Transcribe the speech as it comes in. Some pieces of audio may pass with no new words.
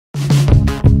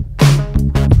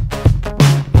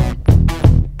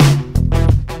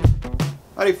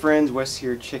Hi friends, Wes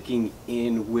here checking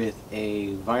in with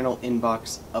a vinyl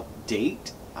inbox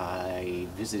update. I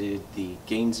visited the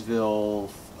Gainesville,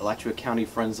 Alachua County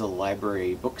Friends of the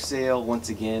Library book sale once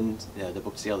again. The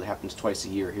book sale that happens twice a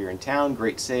year here in town.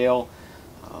 Great sale.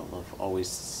 Love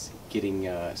always getting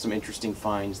some interesting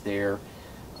finds there.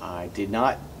 I did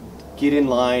not get in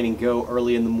line and go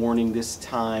early in the morning this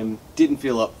time. Didn't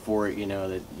feel up for it, you know,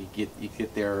 that you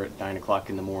get there at 9 o'clock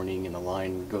in the morning and the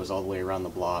line goes all the way around the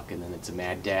block, and then it's a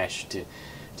mad dash to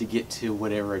get to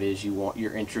whatever it is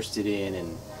you're interested in,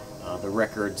 and the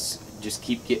records just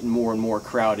keep getting more and more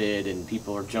crowded, and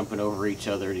people are jumping over each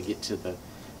other to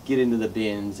get into the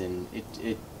bins, and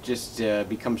it just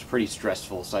becomes pretty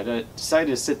stressful. So I decided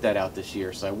to sit that out this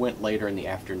year. So I went later in the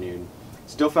afternoon.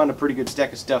 Still found a pretty good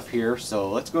stack of stuff here,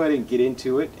 so let's go ahead and get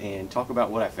into it and talk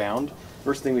about what I found.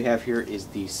 First thing we have here is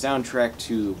the soundtrack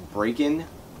to Breakin',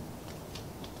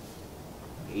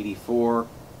 '84,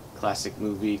 classic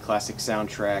movie, classic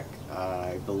soundtrack.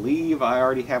 I believe I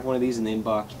already have one of these in the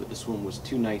inbox, but this one was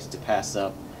too nice to pass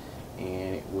up,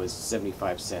 and it was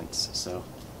 75 cents, so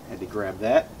I had to grab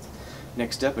that.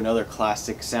 Next up, another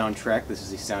classic soundtrack. This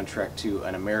is the soundtrack to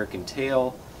An American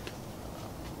Tail.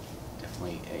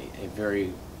 A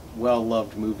very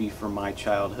well-loved movie from my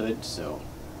childhood, so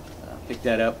picked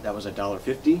that up. That was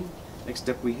 $1.50. Next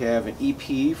up we have an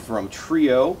EP from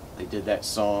Trio. They did that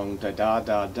song Da Da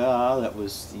Da Da that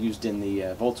was used in the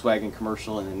Volkswagen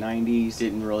commercial in the 90s.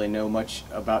 Didn't really know much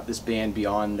about this band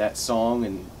beyond that song,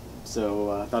 and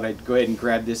so I thought I'd go ahead and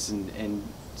grab this and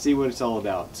see what it's all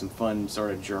about. Some fun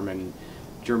sort of German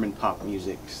pop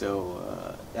music.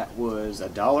 So that was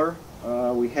 $1.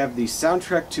 We have the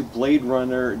soundtrack to Blade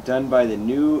Runner done by the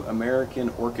New American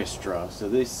Orchestra. So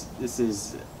this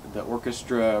is the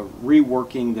orchestra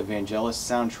reworking the Vangelis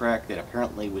soundtrack that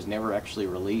apparently was never actually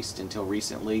released until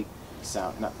recently.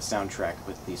 Not the soundtrack,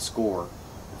 but the score,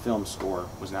 the film score,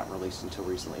 was not released until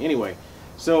recently. Anyway,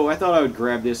 so I thought I would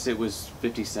grab this. It was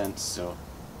 50 cents, so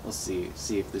we'll see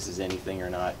if this is anything or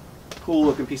not. Cool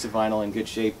looking piece of vinyl in good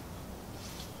shape.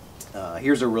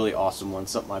 Here's a really awesome one,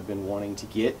 something I've been wanting to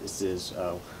get. This is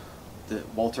the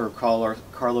Walter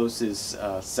Carlos's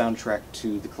soundtrack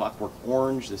to The Clockwork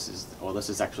Orange. This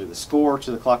is actually the score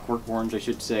to The Clockwork Orange, I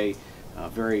should say.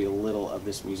 Very little of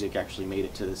this music actually made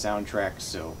it to the soundtrack,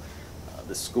 so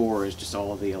the score is just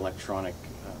all of the electronic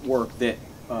work that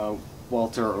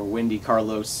Walter or Wendy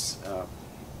Carlos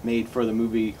made for the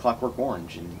movie Clockwork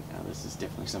Orange, and this is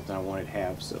definitely something I wanted to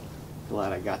have, so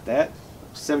glad I got that.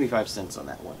 75 cents on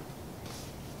that one.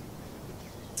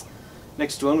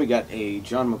 Next one, we got a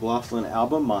John McLaughlin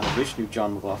album, Mahavishnu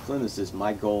John McLaughlin. This is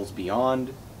My Goals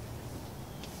Beyond.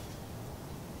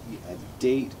 A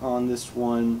date on this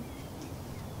one.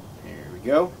 There we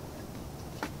go.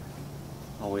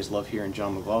 Always love hearing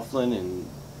John McLaughlin, and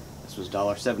this was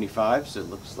 $1.75, so it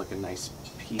looks like a nice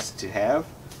piece to have.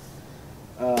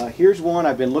 Here's one.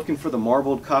 I've been looking for the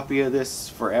marbled copy of this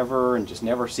forever and just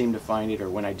never seem to find it, or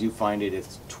when I do find it,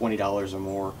 it's $20 or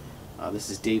more.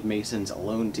 This is Dave Mason's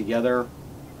Alone Together.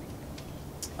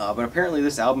 But apparently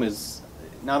this album is,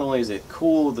 not only is it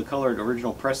cool, the colored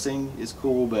original pressing is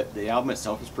cool, but the album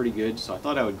itself is pretty good, so I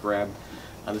thought I would grab,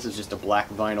 this is just a black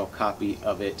vinyl copy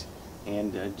of it,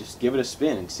 and just give it a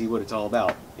spin and see what it's all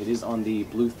about. It is on the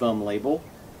Blue Thumb label,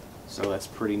 so that's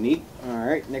pretty neat.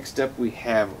 Alright, next up we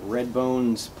have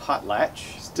Redbone's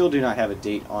Potlatch. Still do not have a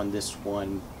date on this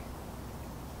one.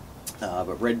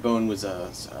 But Redbone was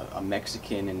a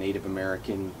Mexican and Native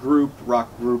American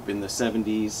rock group in the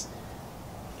 70s.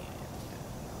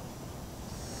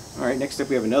 Alright, next up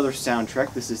we have another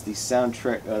soundtrack. This is the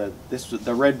soundtrack,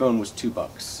 the Redbone was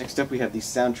 $2. Next up we have the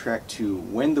soundtrack to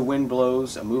When the Wind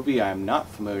Blows, a movie I'm not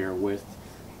familiar with,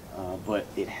 but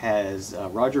it has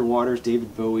Roger Waters,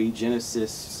 David Bowie,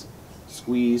 Genesis,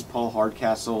 Squeeze, Paul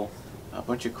Hardcastle, a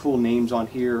bunch of cool names on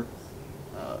here.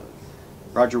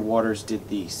 Roger Waters did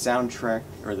the soundtrack,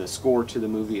 or the score to the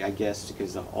movie, I guess,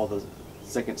 because all the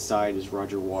second side is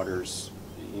Roger Waters,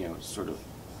 you know, sort of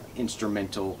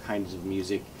instrumental kinds of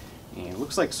music, and it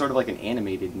looks like sort of like an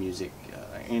animated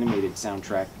animated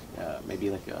soundtrack, maybe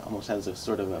like almost has a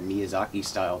sort of a Miyazaki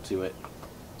style to it.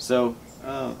 So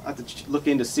I have to look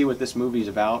in to see what this movie is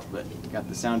about, but got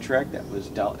the soundtrack. That was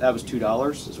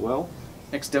 $2 as well.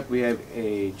 Next up we have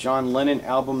a John Lennon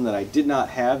album that I did not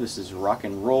have. This is Rock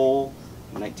and Roll,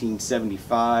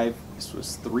 1975. This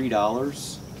was $3.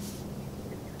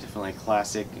 Definitely a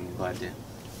classic, and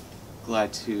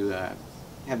glad to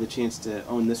have the chance to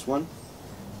own this one.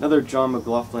 Another John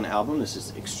McLaughlin album. This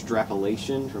is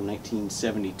Extrapolation from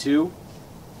 1972.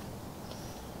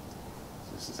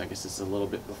 I guess this is a little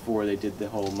bit before they did the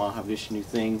whole Mahavishnu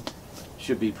thing.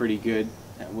 Should be pretty good.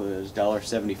 That was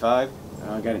 $1.75.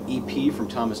 I got an EP from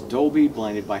Thomas Dolby,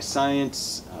 Blinded by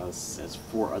Science. That's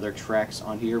 4 other tracks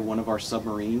on here. One of Our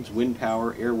Submarines, Wind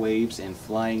Power, Airwaves, and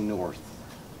Flying North.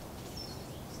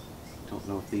 Don't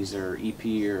know if these are EP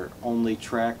or only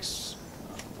tracks,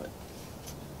 but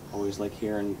always like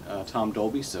hearing Tom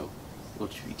Dolby, so we'll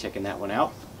be checking that one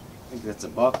out. I think that's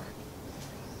 $1.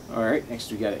 Alright,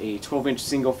 next we got a 12-inch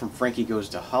single from Frankie Goes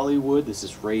to Hollywood. This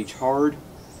is Rage Hard.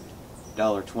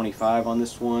 $1.25 on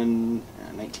this one,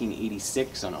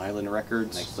 1986 on Island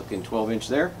Records. Nice looking 12-inch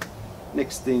there.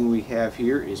 Next thing we have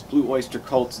here is Blue Oyster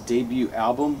Cult's debut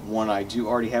album, one I do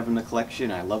already have in the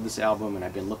collection. I love this album and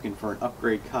I've been looking for an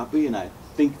upgrade copy, and I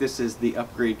think this is the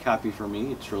upgrade copy for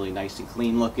me. It's really nice and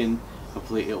clean looking.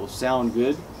 Hopefully it will sound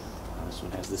good. This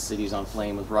one has the Cities on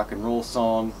Flame with rock and roll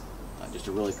song. Just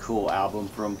a really cool album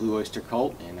from Blue Oyster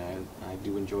Cult, and I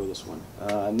do enjoy this one.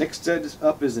 Next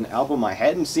up is an album I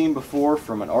hadn't seen before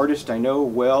from an artist I know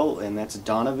well, and that's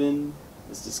Donovan.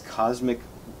 This is Cosmic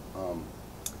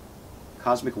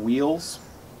Wheels,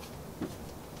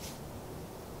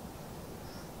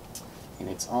 and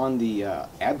it's on the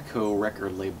Abco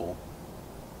record label.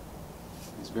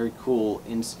 It's very cool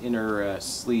inner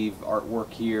sleeve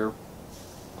artwork here,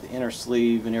 the inner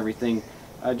sleeve and everything.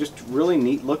 Just really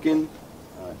neat looking.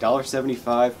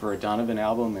 $1.75 for a Donovan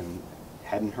album, and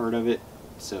hadn't heard of it,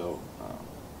 so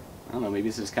I don't know, maybe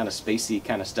this is kind of spacey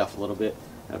kind of stuff a little bit.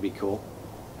 That'd be cool.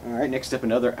 Alright, next up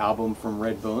another album from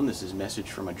Redbone. This is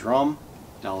Message from a Drum.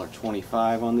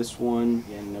 $1.25 on this one.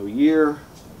 Again, no year.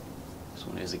 This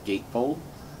one is a gatefold.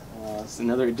 It's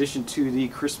another addition to the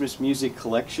Christmas music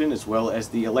collection as well as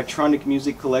the electronic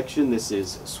music collection. This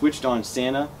is Switched on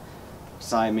Santa,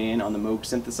 Psyman on the Moog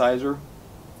synthesizer.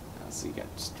 So you got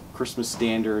Christmas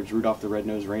standards, Rudolph the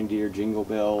Red-Nosed Reindeer, Jingle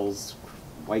Bells,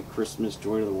 White Christmas,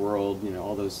 Joy to the World, you know,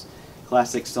 all those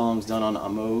classic songs done on a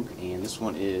Moog. And this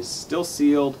one is still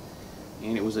sealed,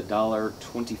 and it was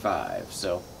 $1.25.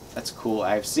 So that's cool.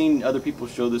 I've seen other people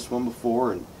show this one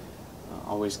before, and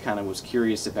always kind of was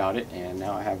curious about it, and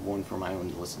now I have one for my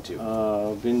own to listen to.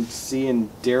 I've been seeing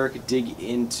Derek dig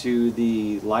into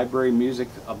the library music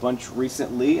a bunch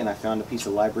recently, and I found a piece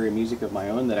of library music of my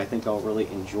own that I think I'll really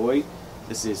enjoy.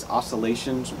 This is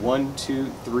Oscillations 1, 2,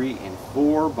 3, and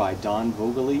 4 by Don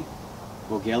Vogeli.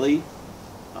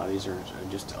 These are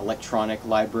just electronic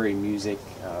library music.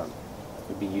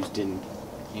 Would be used in,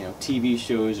 you know, TV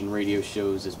shows and radio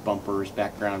shows as bumpers,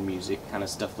 background music, kind of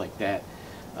stuff like that.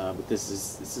 But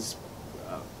this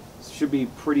should be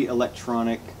pretty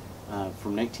electronic.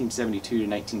 From 1972 to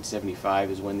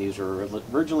 1975 is when these were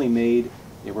originally made.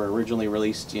 They were originally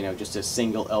released, you know, just as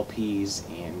single LPs,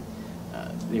 and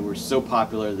they were so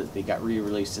popular that they got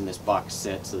re-released in this box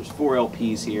set. So there's 4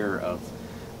 LPs here of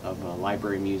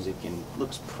library music, and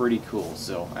looks pretty cool.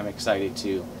 So I'm excited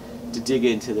to dig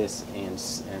into this and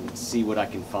see what I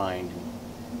can find.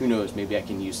 Who knows, maybe I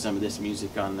can use some of this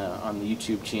music on the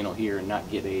YouTube channel here and not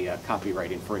get a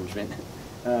copyright infringement.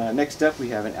 Next up we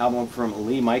have an album from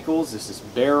Lee Michaels. This is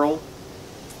Barrel.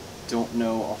 Don't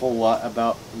know a whole lot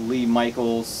about Lee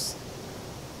Michaels.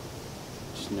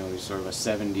 Just know he's sort of a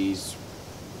 70s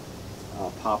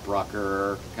pop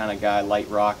rocker kind of guy, light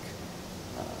rock.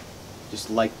 Just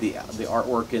like the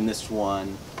artwork in this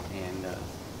one, and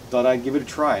thought I'd give it a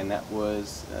try, and that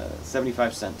was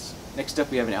 75 cents. Next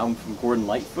up we have an album from Gordon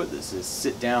Lightfoot. This is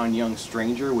Sit Down Young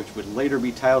Stranger, which would later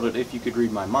be titled If You Could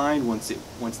Read My Mind once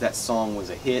that song was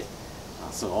a hit.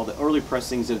 So all the early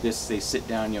pressings of this say Sit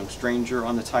Down Young Stranger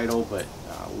on the title, but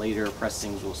later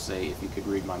pressings will say If You Could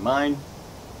Read My Mind.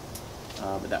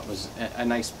 But that was a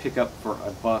nice pickup for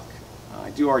 $1. I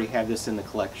do already have this in the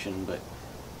collection, but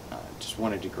just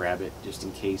wanted to grab it just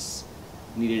in case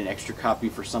I needed an extra copy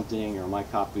for something, or my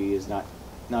copy is not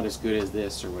as good as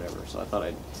this or whatever. So I thought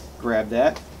I'd grab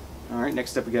that. Alright,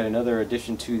 next up we got another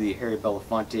addition to the Harry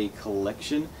Belafonte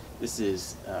collection. This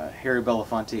is Harry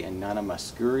Belafonte and Nana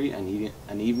Mouskouri,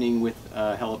 an evening with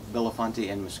Belafonte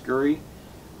and Mouskouri.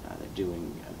 They're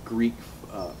doing Greek,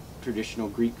 traditional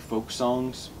Greek folk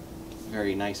songs.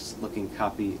 Very nice looking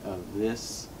copy of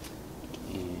this,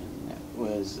 and that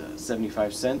was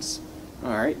 75 cents.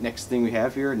 Alright, next thing we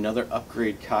have here, another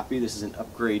upgrade copy. This is an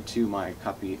upgrade to my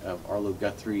copy of Arlo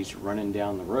Guthrie's Running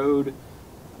Down the Road.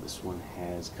 This one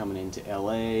has Coming into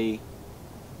LA, and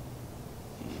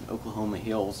Oklahoma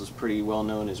Hills is pretty well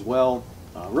known as well.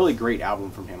 Really great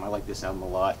album from him. I like this album a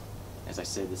lot. As I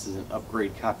said, this is an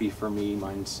upgrade copy for me.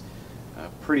 Mine's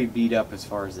pretty beat up as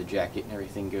far as the jacket and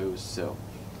everything goes, so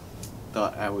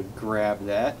thought I would grab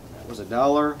that. That was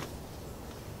 $1.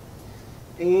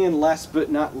 And last but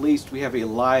not least, we have a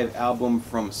live album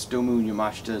from Stomu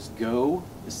Yamashita's Go.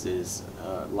 This is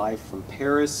live from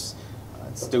Paris.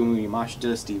 Stone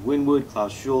Yamashita, Steve Winwood,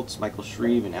 Klaus Schultz, Michael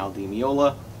Shreve, and Al Di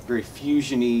Meola. Very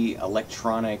fusiony,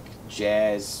 electronic,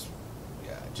 jazz,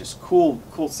 just cool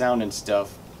sounding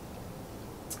stuff.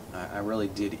 I really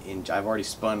did enjoy. I've already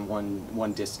spun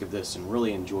one disc of this and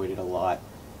really enjoyed it a lot.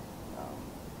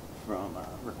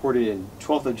 Recorded in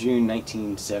 12th of June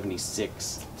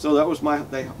 1976. So that was my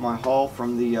haul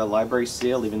from the library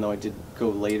sale, even though I did go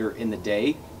later in the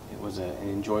day. It was an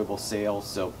enjoyable sale.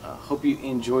 So hope you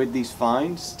enjoyed these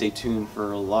finds. Stay tuned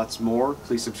for lots more.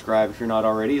 Please subscribe if you're not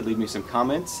already. Leave me some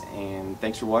comments, and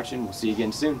thanks for watching. We'll see you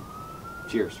again soon.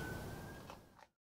 Cheers.